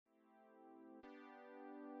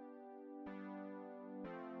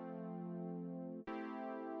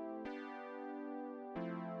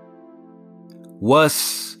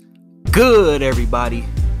What's good, everybody?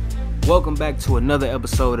 Welcome back to another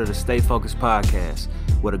episode of the Stay Focused Podcast,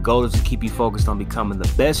 where the goal is to keep you focused on becoming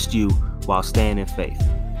the best you while staying in faith.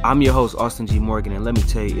 I'm your host, Austin G. Morgan, and let me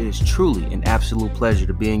tell you, it is truly an absolute pleasure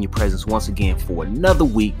to be in your presence once again for another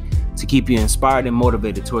week to keep you inspired and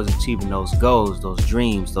motivated towards achieving those goals, those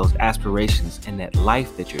dreams, those aspirations, and that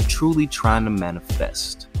life that you're truly trying to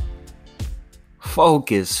manifest.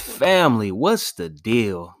 Focus family, what's the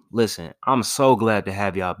deal? Listen, I'm so glad to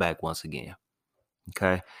have y'all back once again.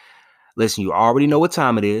 Okay. Listen, you already know what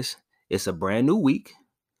time it is. It's a brand new week.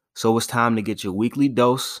 So it's time to get your weekly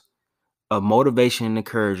dose of motivation and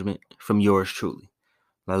encouragement from yours truly.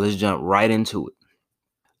 Now let's jump right into it.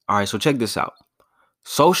 All right, so check this out.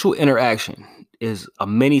 Social interaction is a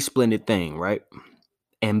many splendid thing, right?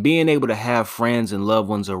 And being able to have friends and loved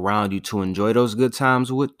ones around you to enjoy those good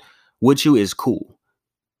times with you is cool.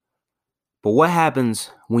 But what happens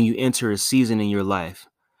when you enter a season in your life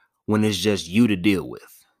when it's just you to deal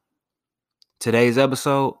with? Today's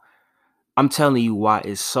episode, I'm telling you why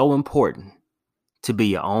it's so important to be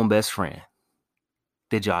your own best friend.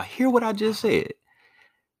 Did y'all hear what I just said?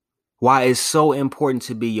 Why it's so important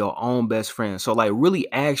to be your own best friend. So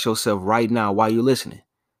really ask yourself right now while you're listening,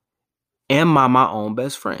 am I my own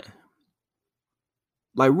best friend?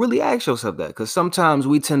 Really ask yourself that, because sometimes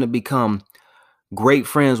we tend to become great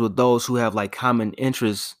friends with those who have common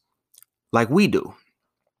interests like we do,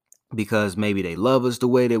 because maybe they love us the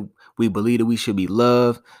way that we believe that we should be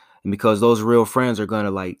loved, and because those real friends are going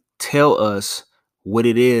to tell us what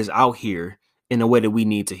it is out here in a way that we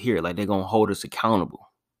need to hear. They're going to hold us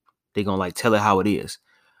accountable. They're going to tell it how it is.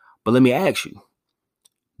 But let me ask you,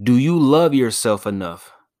 do you love yourself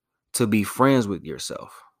enough to be friends with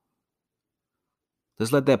yourself?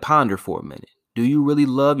 Let's let that ponder for a minute. Do you really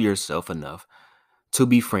love yourself enough to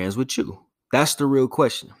be friends with you? That's the real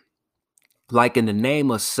question. In the name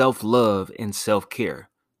of self-love and self-care,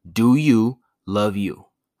 do you love you?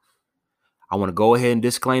 I want to go ahead and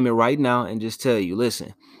disclaim it right now and just tell you,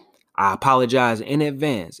 listen, I apologize in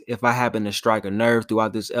advance if I happen to strike a nerve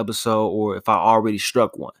throughout this episode or if I already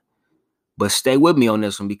struck one. But stay with me on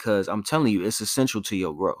this one, because I'm telling you, it's essential to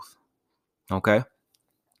your growth. Okay?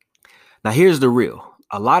 Now, here's the real.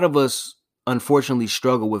 A lot of us, unfortunately,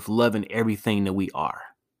 struggle with loving everything that we are.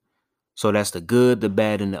 So that's the good, the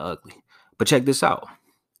bad, and the ugly. But check this out.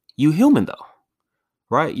 You human, though,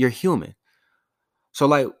 right? You're human.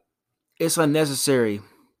 So, it's unnecessary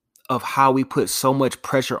of how we put so much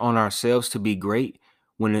pressure on ourselves to be great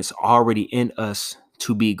when it's already in us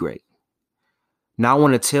to be great. Now, I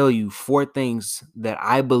want to tell you 4 things that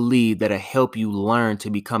I believe that'll help you learn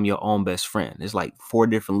to become your own best friend. It's 4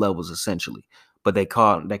 different levels essentially, but they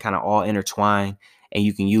kind of all intertwine, and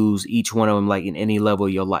you can use each one of them in any level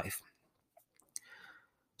of your life.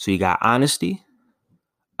 So you got honesty,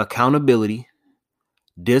 accountability,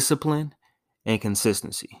 discipline, and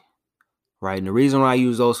consistency. Right. And the reason why I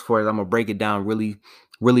use those 4 is I'm going to break it down really,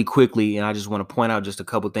 really quickly. And I just want to point out just a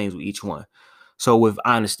couple things with each one. So with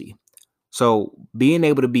honesty. So being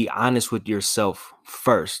able to be honest with yourself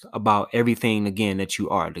first about everything, again, that you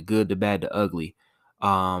are, the good, the bad, the ugly,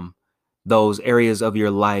 those areas of your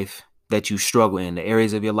life that you struggle in, the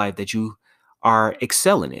areas of your life that you are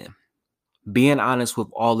excelling in. Being honest with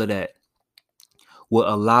all of that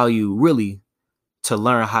will allow you really to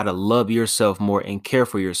learn how to love yourself more and care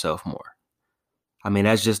for yourself more. I mean,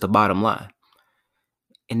 that's just the bottom line.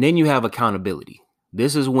 And then you have accountability.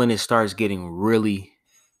 This is when it starts getting really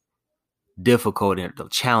difficult and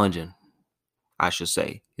challenging, I should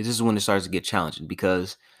say. This is when it starts to get challenging,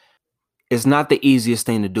 because it's not the easiest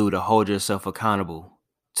thing to do to hold yourself accountable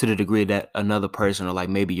to the degree that another person, or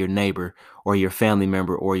maybe your neighbor or your family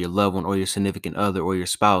member or your loved one or your significant other or your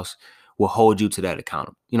spouse, will hold you to that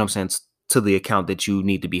account. You know what I'm saying? To the account that you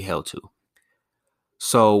need to be held to.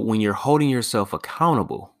 So when you're holding yourself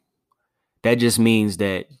accountable, that just means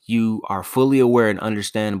that you are fully aware and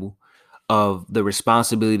understandable of the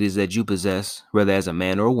responsibilities that you possess, whether as a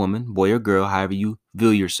man or a woman, boy or girl, however you view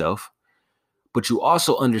yourself. But you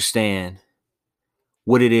also understand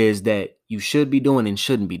what it is that you should be doing and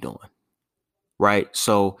shouldn't be doing, right?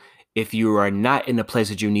 So if you are not in the place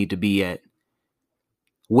that you need to be at,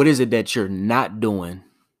 what is it that you're not doing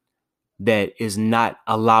that is not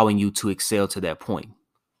allowing you to excel to that point?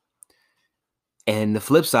 And the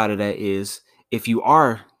flip side of that is, if you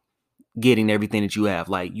are getting everything that you have,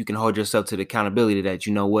 you can hold yourself to the accountability that,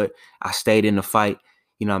 you know what, I stayed in the fight.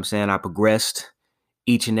 You know what I'm saying? I progressed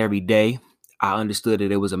each and every day. I understood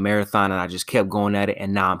that it was a marathon and I just kept going at it,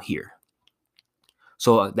 and now I'm here.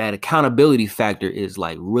 So that accountability factor is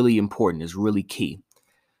really important, is really key.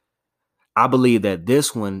 I believe that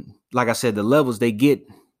this one like I said, the levels, they get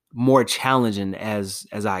more challenging as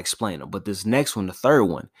I explain them. But this next one, the third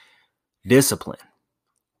one, discipline.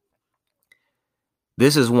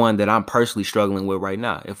 This is one that I'm personally struggling with right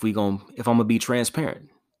now. If I'm gonna be transparent,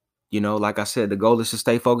 like I said, the goal is to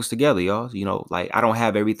stay focused together, y'all. Like I don't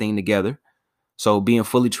have everything together. So being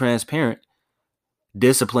fully transparent,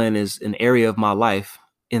 discipline is an area of my life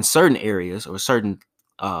in certain areas or certain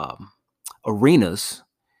um, arenas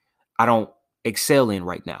I don't excel in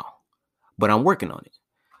right now, but I'm working on it.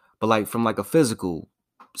 But like from like a physical,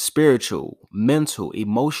 spiritual, mental,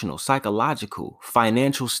 emotional, psychological,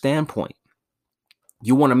 financial standpoint,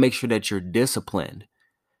 you want to make sure that you're disciplined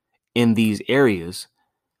in these areas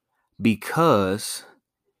because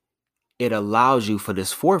it allows you for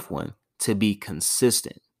this fourth one to be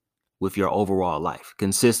consistent with your overall life.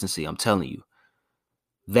 Consistency, I'm telling you,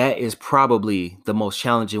 that is probably the most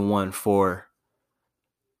challenging one for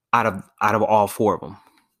out of all four of them.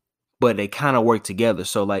 But they kind of work together.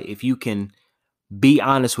 So like if you can be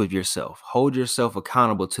honest with yourself, hold yourself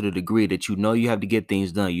accountable to the degree that you have to get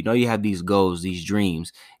things done. You have these goals, these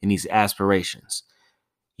dreams, and these aspirations.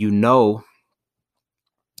 You know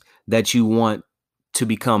that you want to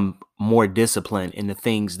become more disciplined in the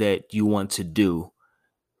things that you want to do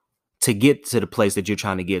to get to the place that you're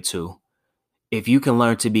trying to get to. If you can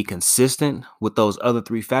learn to be consistent with those other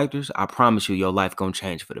three factors, I promise you your life gonna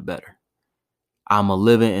change for the better. I'm a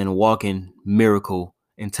living and walking miracle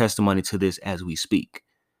and testimony to this as we speak.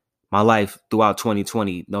 My life throughout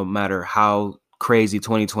 2020, no matter how crazy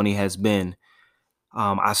 2020 has been,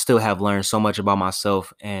 I still have learned so much about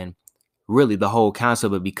myself. And really, the whole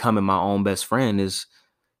concept of becoming my own best friend is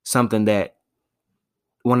something that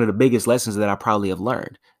one of the biggest lessons that I probably have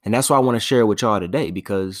learned. And that's why I want to share it with y'all today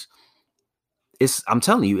because I'm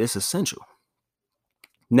telling you, it's essential.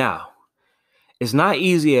 Now, it's not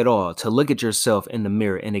easy at all to look at yourself in the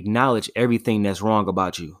mirror and acknowledge everything that's wrong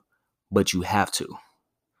about you, but you have to.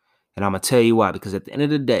 And I'm going to tell you why, because at the end of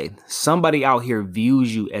the day, somebody out here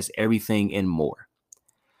views you as everything and more.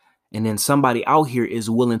 And then somebody out here is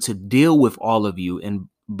willing to deal with all of you and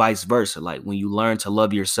vice versa. Like when you learn to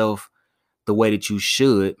love yourself the way that you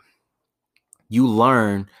should, you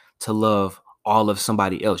learn to love all of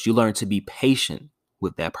somebody else. You learn to be patient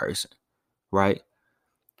with that person, right?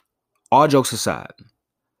 All jokes aside,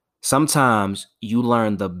 sometimes you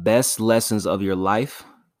learn the best lessons of your life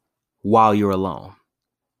while you're alone.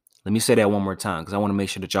 Let me say that one more time because I want to make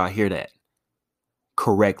sure that y'all hear that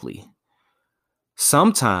correctly.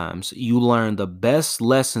 Sometimes you learn the best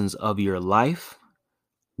lessons of your life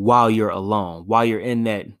while you're alone, while you're in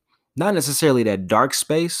that, not necessarily that dark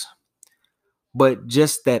space, but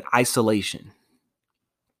just that isolation.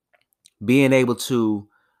 Being able to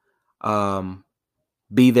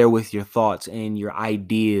be there with your thoughts and your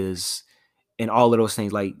ideas and all of those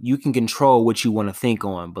things. Like you can control what you want to think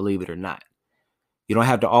on, believe it or not. You don't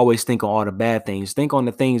have to always think on all the bad things. Think on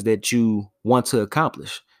the things that you want to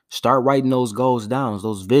accomplish. Start writing those goals down,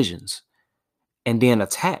 those visions, and then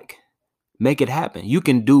attack. Make it happen. You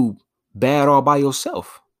can do bad all by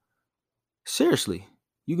yourself. Seriously.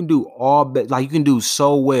 You can do you can do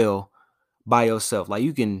so well by yourself. Like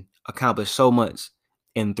you can accomplish so much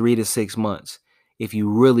in 3 to 6 months if you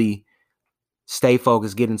really stay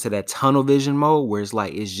focused, get into that tunnel vision mode where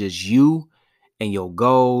it's just you and your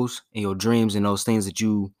goals and your dreams and those things that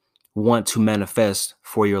you want to manifest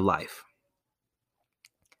for your life.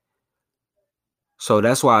 So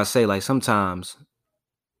that's why I say like sometimes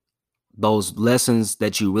those lessons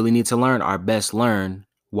that you really need to learn are best learned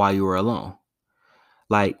while you are alone.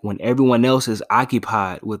 Like when everyone else is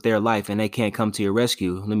occupied with their life and they can't come to your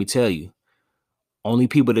rescue, let me tell you, only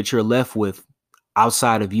people that you're left with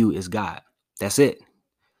outside of you is God. That's it.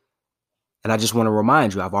 And I just want to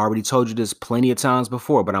remind you, I've already told you this plenty of times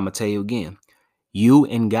before, but I'm going to tell you again. You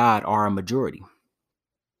and God are a majority.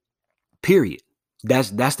 Period. That's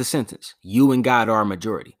the sentence. You and God are a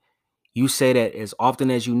majority. You say that as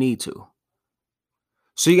often as you need to.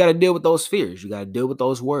 So you got to deal with those fears. You got to deal with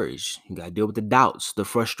those worries. You got to deal with the doubts, the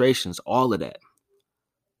frustrations, all of that.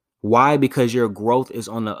 Why? Because your growth is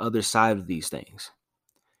on the other side of these things.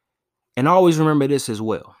 And always remember this as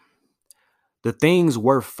well. The things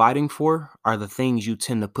worth fighting for are the things you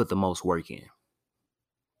tend to put the most work in.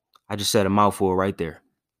 I just said a mouthful right there.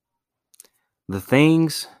 The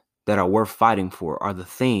things that are worth fighting for are the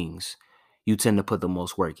things you tend to put the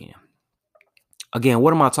most work in. Again,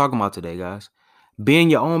 what am I talking about today, guys?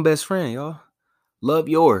 Being your own best friend, y'all. Love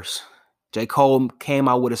yours. J. Cole came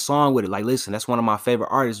out with a song with it. Like, listen, that's one of my favorite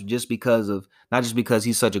artists not just because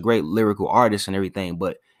he's such a great lyrical artist and everything,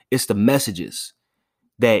 but it's the messages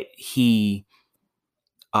that he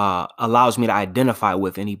allows me to identify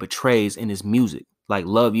with and he portrays in his music, like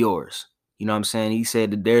Love Yours. You know what I'm saying? He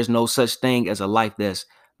said that there's no such thing as a life that's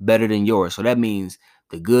better than yours. So that means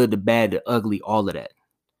the good, the bad, the ugly, all of that.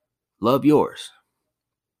 Love yours.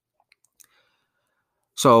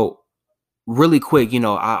 So really quick,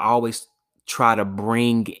 I always try to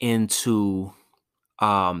bring into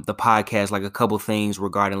the podcast like a couple things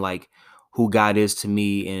regarding like who God is to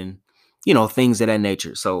me and things of that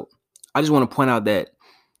nature. So I just want to point out that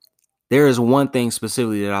there is one thing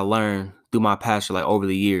specifically that I learned through my pastor like over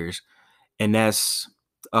the years, and that's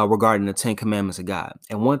regarding the 10 Commandments of God.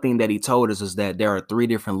 And one thing that he told us is that there are 3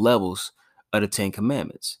 different levels of the 10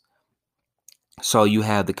 Commandments. So you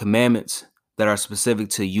have the commandments that are specific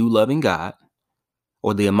to you loving God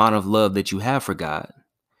or the amount of love that you have for God.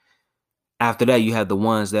 After that, you have the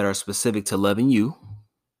ones that are specific to loving you.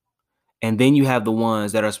 And then you have the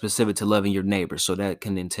ones that are specific to loving your neighbors. So that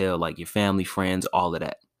can entail like your family, friends, all of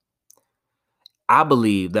that. I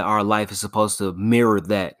believe that our life is supposed to mirror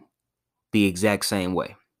that the exact same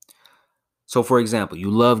way. So for example,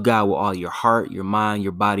 you love God with all your heart, your mind,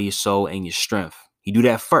 your body, your soul, and your strength. You do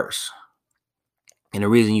that first. And the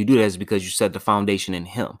reason you do that is because you set the foundation in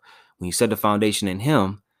him. When you set the foundation in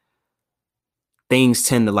him, things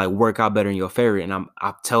tend to like work out better in your favor. And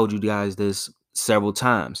I've told you guys this several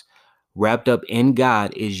times. Wrapped up in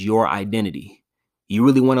God is your identity. You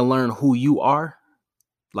really want to learn who you are,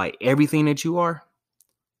 like everything that you are,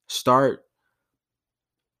 start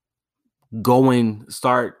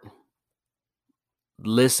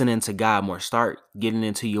listening to God more, start getting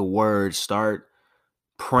into your word, start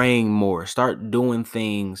praying more, start doing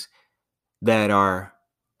things that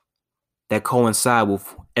coincide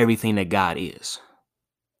with everything that God is,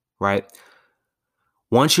 right?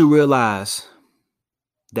 Once you realize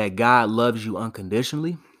that God loves you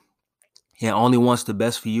unconditionally and only wants the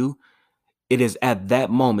best for you, it is at that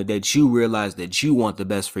moment that you realize that you want the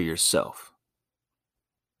best for yourself.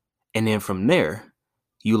 And then from there,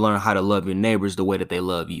 you learn how to love your neighbors the way that they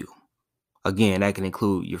love you. Again, that can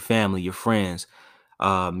include your family, your friends,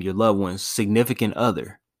 your loved ones, significant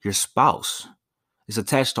other, your spouse. It's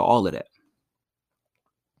attached to all of that.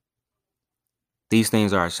 These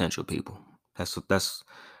things are essential, people. That's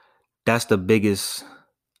the biggest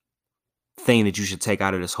thing that you should take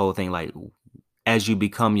out of this whole thing. Like, as you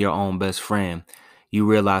become your own best friend, you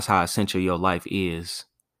realize how essential your life is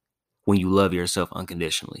when you love yourself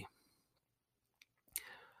unconditionally.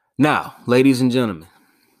 Now, ladies and gentlemen,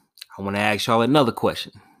 I want to ask y'all another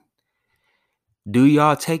question. Do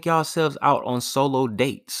y'all take yourselves out on solo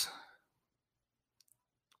dates?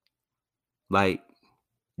 Like,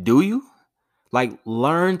 do you? Like,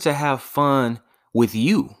 learn to have fun with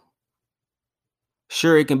you.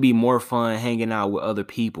 Sure, it can be more fun hanging out with other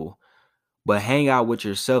people, but hang out with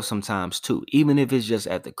yourself sometimes too, even if it's just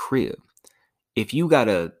at the crib. If you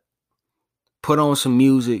gotta put on some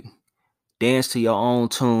music, dance to your own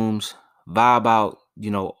tunes, vibe out,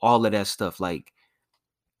 all of that stuff, like,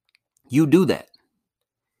 you do that.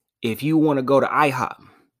 If you want to go to IHOP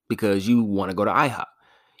because you want to go to IHOP,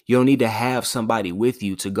 you don't need to have somebody with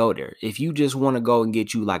you to go there. If you just want to go and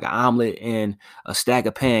get you like an omelet and a stack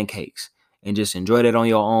of pancakes and just enjoy that on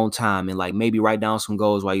your own time and like maybe write down some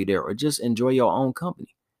goals while you're there or just enjoy your own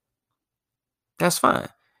company, that's fine.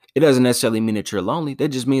 It doesn't necessarily mean that you're lonely. That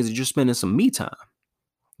just means that you're spending some me time,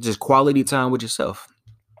 just quality time with yourself.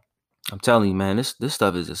 I'm telling you, man, this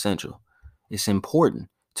stuff is essential. It's important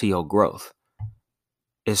to your growth.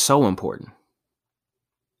 It's so important.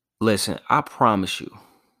 Listen, I promise you,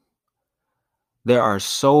 there are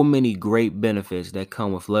so many great benefits that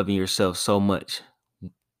come with loving yourself so much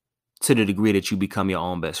to the degree that you become your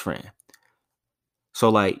own best friend. So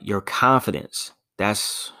like your confidence,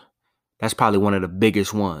 that's probably one of the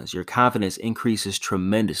biggest ones. Your confidence increases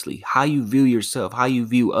tremendously. How you view yourself, how you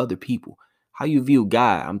view other people, how you view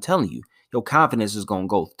God. I'm telling you, your confidence is going to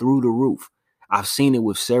go through the roof. I've seen it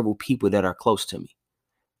with several people that are close to me.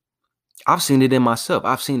 I've seen it in myself.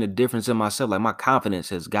 I've seen the difference in myself. Like my confidence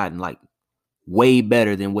has gotten like way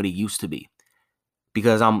better than what it used to be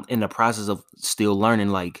because I'm in the process of still learning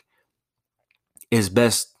like it's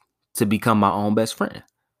best to become my own best friend.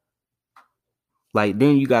 Like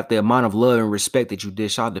then you got the amount of love and respect that you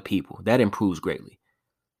dish out to people. That improves greatly.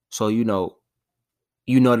 So you know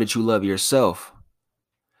that you love yourself.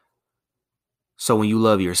 So when you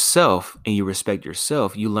love yourself and you respect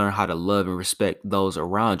yourself, you learn how to love and respect those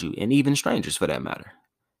around you and even strangers for that matter.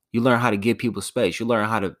 You learn how to give people space. You learn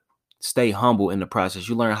how to stay humble in the process.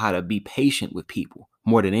 You learn how to be patient with people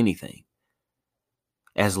more than anything.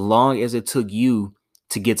 As long as it took you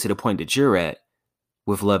to get to the point that you're at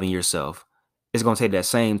with loving yourself, it's going to take that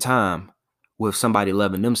same time with somebody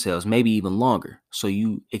loving themselves, maybe even longer. So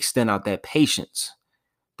you extend out that patience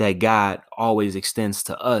that God always extends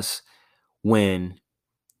to us when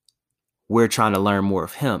we're trying to learn more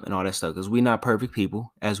of him and all that stuff. Because we're not perfect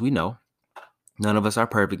people, as we know. None of us are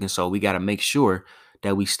perfect. And so we got to make sure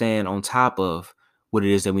that we stand on top of what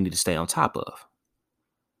it is that we need to stay on top of.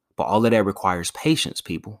 But all of that requires patience,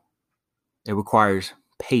 people. It requires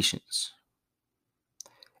patience.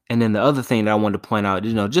 And then the other thing that I wanted to point out,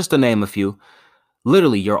 just to name a few,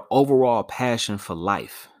 literally your overall passion for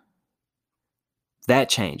life, that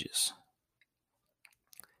changes.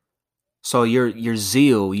 So your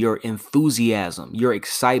zeal, your enthusiasm, your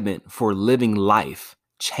excitement for living life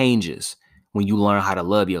changes when you learn how to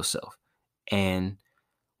love yourself and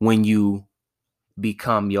when you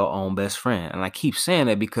become your own best friend. And I keep saying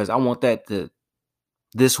that because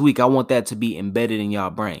this week, I want that to be embedded in y'all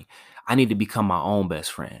brain. I need to become my own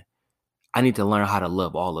best friend. I need to learn how to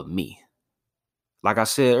love all of me. Like I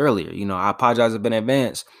said earlier, I apologize in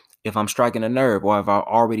advance if I'm striking a nerve or if I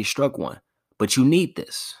already struck one, but you need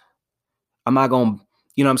this. I'm not going to,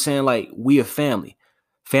 what I'm saying? Like, we a family.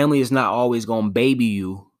 Family is not always going to baby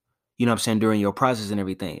you, what I'm saying, during your process and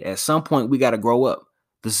everything. At some point, we got to grow up.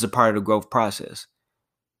 This is a part of the growth process.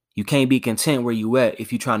 You can't be content where you at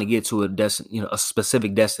if you're trying to get to a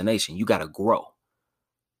specific destination. You got to grow.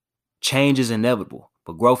 Change is inevitable,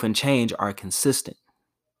 but growth and change are consistent.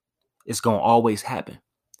 It's going to always happen.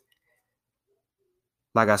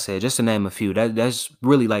 Like I said, just to name a few, that's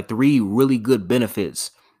really like 3 really good benefits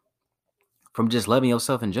from just loving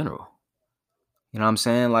yourself in general. You know what I'm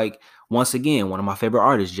saying? Like, once again, one of my favorite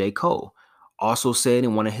artists, J. Cole, also said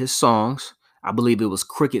in one of his songs, I believe it was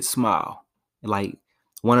Cricket Smile. Like,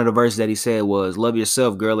 one of the verses that he said was, "Love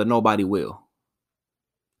yourself, girl, and nobody will."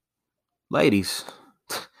 Ladies,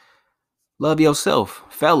 love yourself.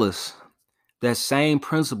 Fellas, that same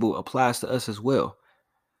principle applies to us as well.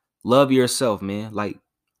 Love yourself, man. Like,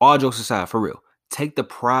 all jokes aside, for real. Take the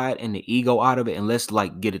pride and the ego out of it and let's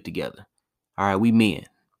get it together. All right, we men.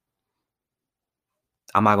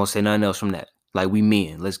 I'm not gonna say nothing else from that. Like, we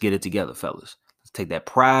men. Let's get it together, fellas. Let's take that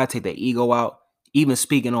pride, take that ego out. Even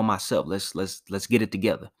speaking on myself, let's get it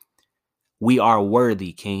together. We are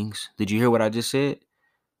worthy, kings. Did you hear what I just said?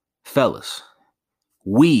 Fellas,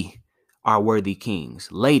 we are worthy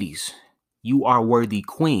kings. Ladies, you are worthy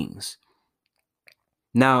queens.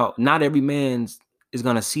 Now, not every man is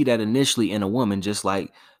going to see that initially in a woman, just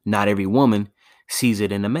like not every woman sees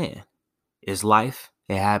it in a man. It's life.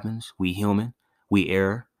 It happens. We human. We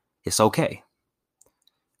err. It's okay.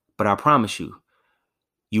 But I promise you,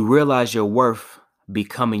 you realize your worth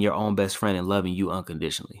becoming your own best friend and loving you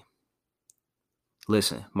unconditionally.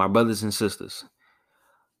 Listen, my brothers and sisters,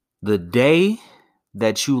 the day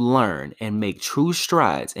that you learn and make true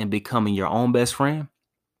strides in becoming your own best friend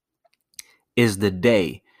is the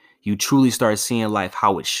day you truly start seeing life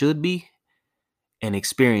how it should be and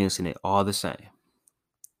experiencing it all the same.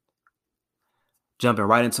 Jumping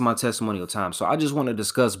right into my testimonial time. So I just want to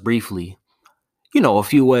discuss briefly, a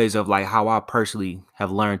few ways of like how I personally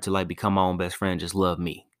have learned to like become my own best friend, just love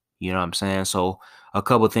me. You know what I'm saying? So a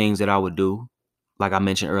couple of things that I would do, like I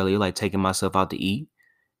mentioned earlier, like taking myself out to eat.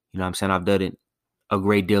 You know what I'm saying? I've done it a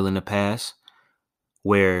great deal in the past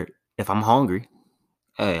where if I'm hungry,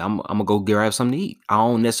 hey, I'm gonna go grab something to eat. I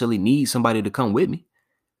don't necessarily need somebody to come with me.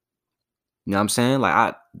 You know what I'm saying? Like,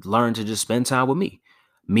 I learned to just spend time with me.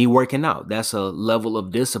 Me working out, that's a level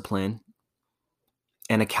of discipline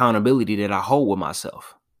and accountability that I hold with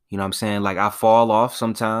myself. You know what I'm saying? Like, I fall off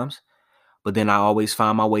sometimes, but then I always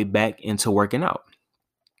find my way back into working out.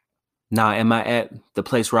 Now, am I at the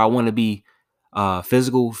place where I want to be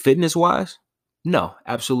physical fitness wise? No,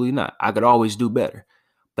 absolutely not. I could always do better.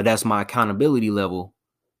 But that's my accountability level.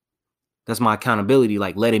 That's my accountability,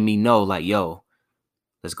 like letting me know, like, yo,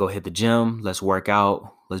 let's go hit the gym. Let's work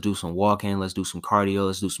out. Let's do some walking. Let's do some cardio.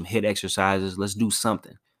 Let's do some HIIT exercises. Let's do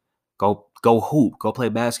something. Go hoop. Go play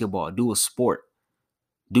basketball. Do a sport.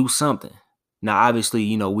 Do something. Now,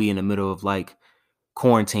 obviously, we in the middle of like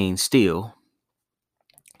quarantine still.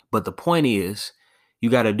 But the point is, you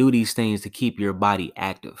got to do these things to keep your body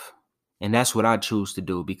active. And that's what I choose to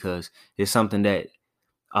do because it's something that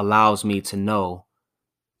allows me to know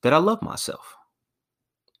that I love myself.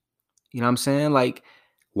 You know what I'm saying? Like,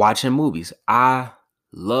 watching movies. I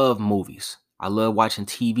love movies. I love watching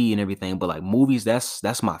TV and everything, but like movies,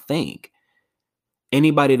 that's my thing.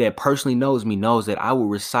 Anybody that personally knows me knows that I will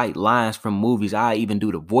recite lines from movies. I even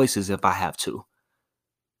do the voices if I have to.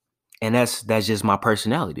 And that's just my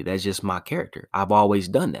personality. That's just my character. I've always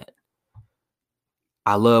done that.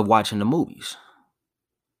 I love watching the movies.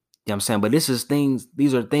 You know what I'm saying? But these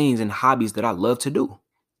are things and hobbies that I love to do.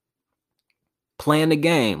 Playing the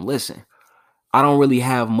game. Listen, I don't really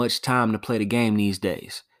have much time to play the game these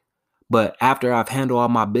days. But after I've handled all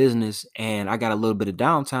my business and I got a little bit of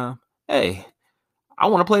downtime, hey, I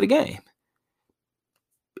want to play the game.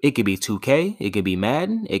 It could be 2K, it could be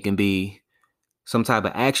Madden, it can be some type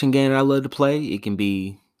of action game that I love to play. It can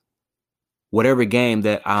be whatever game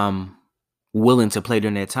that I'm willing to play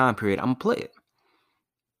during that time period. I'm gonna play it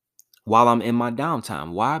while I'm in my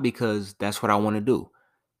downtime. Why? Because that's what I want to do.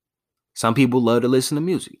 Some people love to listen to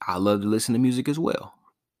music. I love to listen to music as well.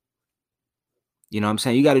 You know what I'm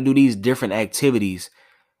saying? You got to do these different activities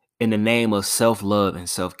in the name of self-love and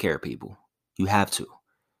self-care, people. You have to.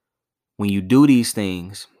 When you do these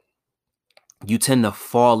things, you tend to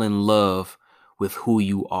fall in love with who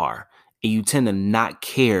you are. And you tend to not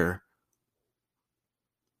care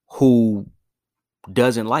who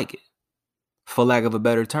doesn't like it. For lack of a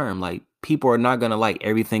better term, like, people are not going to like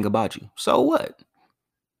everything about you. So what?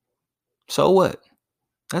 So what?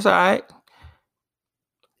 That's all right.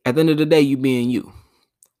 At the end of the day, you being you.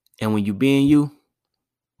 And when you being you,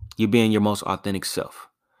 you're being your most authentic self.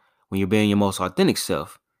 When you're being your most authentic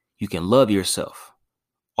self, you can love yourself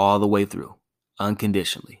all the way through,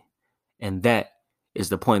 unconditionally. And that is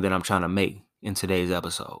the point that I'm trying to make in today's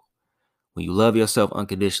episode. When you love yourself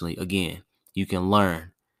unconditionally, again, you can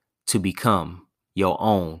learn to become your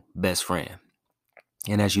own best friend.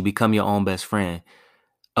 And as you become your own best friend,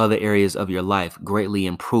 other areas of your life greatly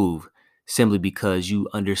improve, simply because you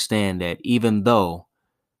understand that even though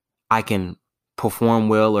I can perform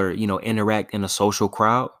well or, interact in a social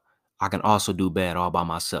crowd, I can also do bad all by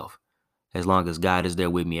myself, as long as God is there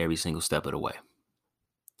with me every single step of the way.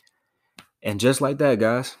 And just like that,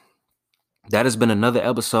 guys, that has been another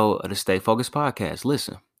episode of the Stay Focused Podcast.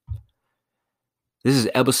 Listen, this is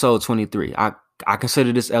episode 23. I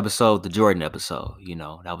consider this episode the Jordan episode.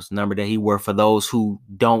 That was the number that he wore. For those who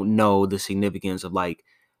don't know the significance of, like,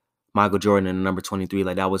 Michael Jordan and the number 23,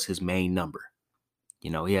 like, that was his main number. He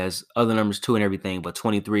has other numbers too and everything, but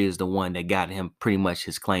 23 is the one that got him pretty much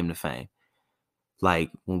his claim to fame. Like,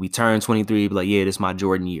 when we turn 23, be like, yeah, this is my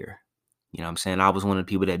Jordan year. You know what I'm saying? I was one of the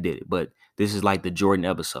people that did it, but this is like the Jordan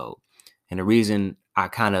episode. And the reason I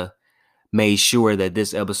kind of made sure that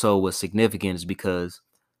this episode was significant is because,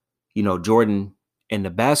 Jordan in the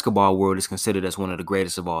basketball world is considered as one of the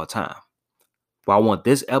greatest of all time. But I want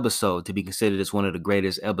this episode to be considered as one of the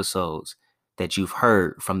greatest episodes that you've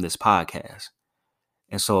heard from this podcast.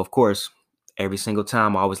 And so, of course, every single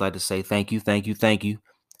time I always like to say thank you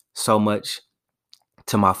so much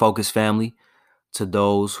to my Focus family, to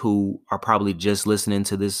those who are probably just listening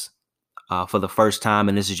to this for the first time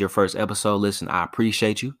and this is your first episode. Listen, I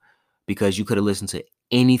appreciate you, because you could have listened to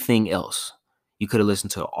anything else. You could have listened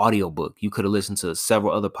to an audiobook. You could have listened to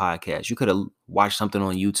several other podcasts. You could have watched something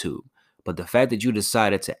on YouTube. But the fact that you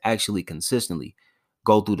decided to actually consistently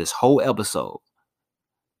go through this whole episode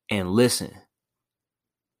and listen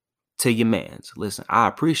to your mans, listen, I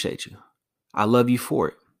appreciate you. I love you for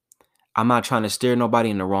it. I'm not trying to steer nobody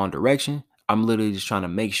in the wrong direction. I'm literally just trying to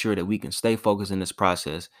make sure that we can stay focused in this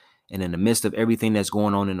process, and in the midst of everything that's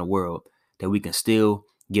going on in the world, that we can still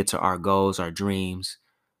get to our goals, our dreams,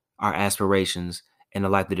 our aspirations, and the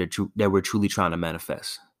life that we're truly trying to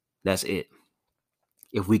manifest. That's it.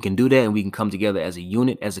 If we can do that and we can come together as a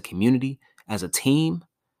unit, as a community, as a team,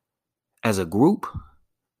 as a group,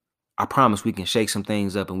 I promise we can shake some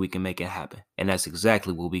things up and we can make it happen. And that's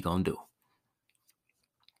exactly what we're going to do.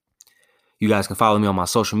 You guys can follow me on my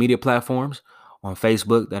social media platforms. On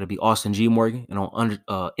Facebook, that'll be Austin G. Morgan. And on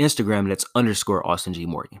Instagram, that's _ Austin G.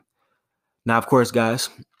 Morgan. Now, of course, guys,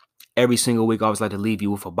 every single week, I always like to leave you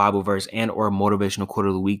with a Bible verse and or motivational quote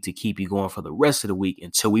of the week to keep you going for the rest of the week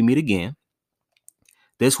until we meet again.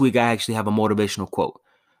 This week, I actually have a motivational quote,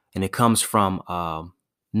 and it comes from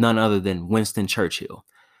none other than Winston Churchill.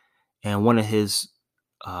 And one of his,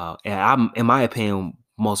 in my opinion,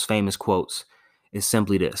 most famous quotes is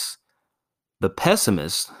simply this: the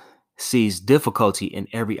pessimist sees difficulty in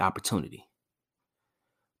every opportunity,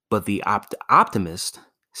 but the optimist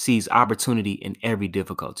sees opportunity in every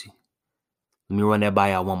difficulty. Let me run that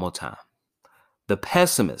by y'all one more time. The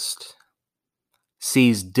pessimist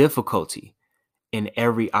sees difficulty in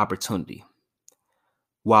every opportunity,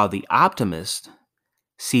 while the optimist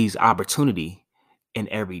sees opportunity in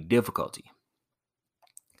every difficulty.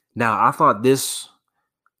 Now, I thought this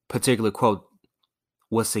particular quote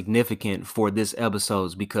was significant for this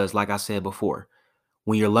episode because, like I said before,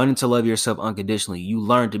 when you're learning to love yourself unconditionally, you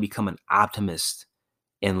learn to become an optimist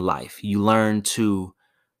in life. You learn to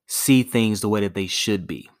see things the way that they should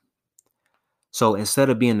be. So instead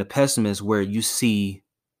of being the pessimist where you see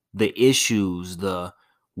the issues, the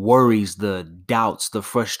worries, the doubts, the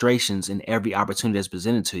frustrations in every opportunity that's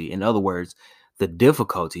presented to you. In other words, the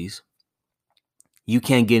difficulties, you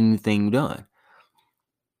can't get anything done.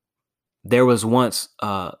 There was once,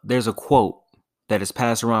 there's a quote that is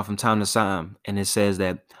passed around from time to time, and it says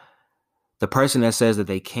that the person that says that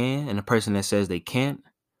they can and the person that says they can't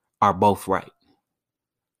are both right.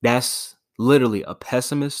 That's literally a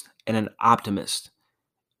pessimist and an optimist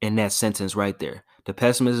in that sentence right there. The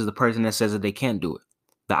pessimist is the person that says that they can't do it.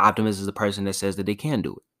 The optimist is the person that says that they can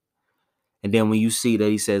do it. And then when you see that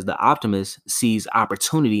he says the optimist sees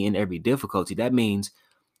opportunity in every difficulty, that means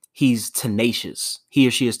he's tenacious. He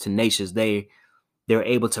or she is tenacious. They're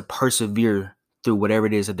able to persevere through whatever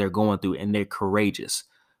it is that they're going through, and they're courageous.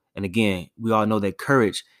 And again, we all know that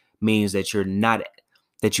courage means that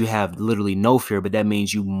that you have literally no fear, but that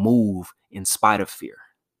means you move in spite of fear.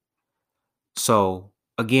 So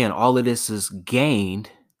again, all of this is gained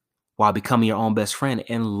while becoming your own best friend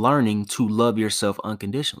and learning to love yourself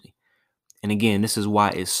unconditionally. And again, this is why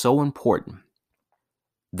it's so important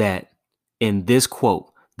that in this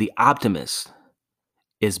quote, the optimist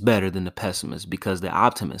is better than the pessimist, because the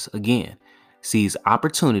optimist, again, sees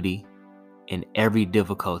opportunity in every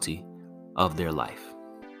difficulty of their life.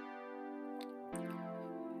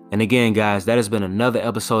 And again, guys, that has been another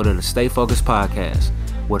episode of the Stay Focused Podcast,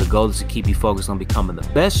 where the goal is to keep you focused on becoming the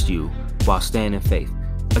best you while staying in faith.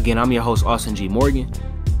 Again, I'm your host, Austin G. Morgan.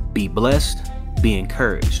 Be blessed, be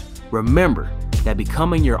encouraged. Remember that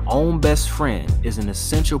becoming your own best friend is an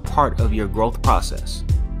essential part of your growth process.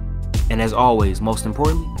 And as always, most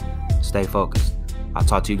importantly, stay focused. I'll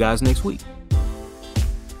talk to you guys next week.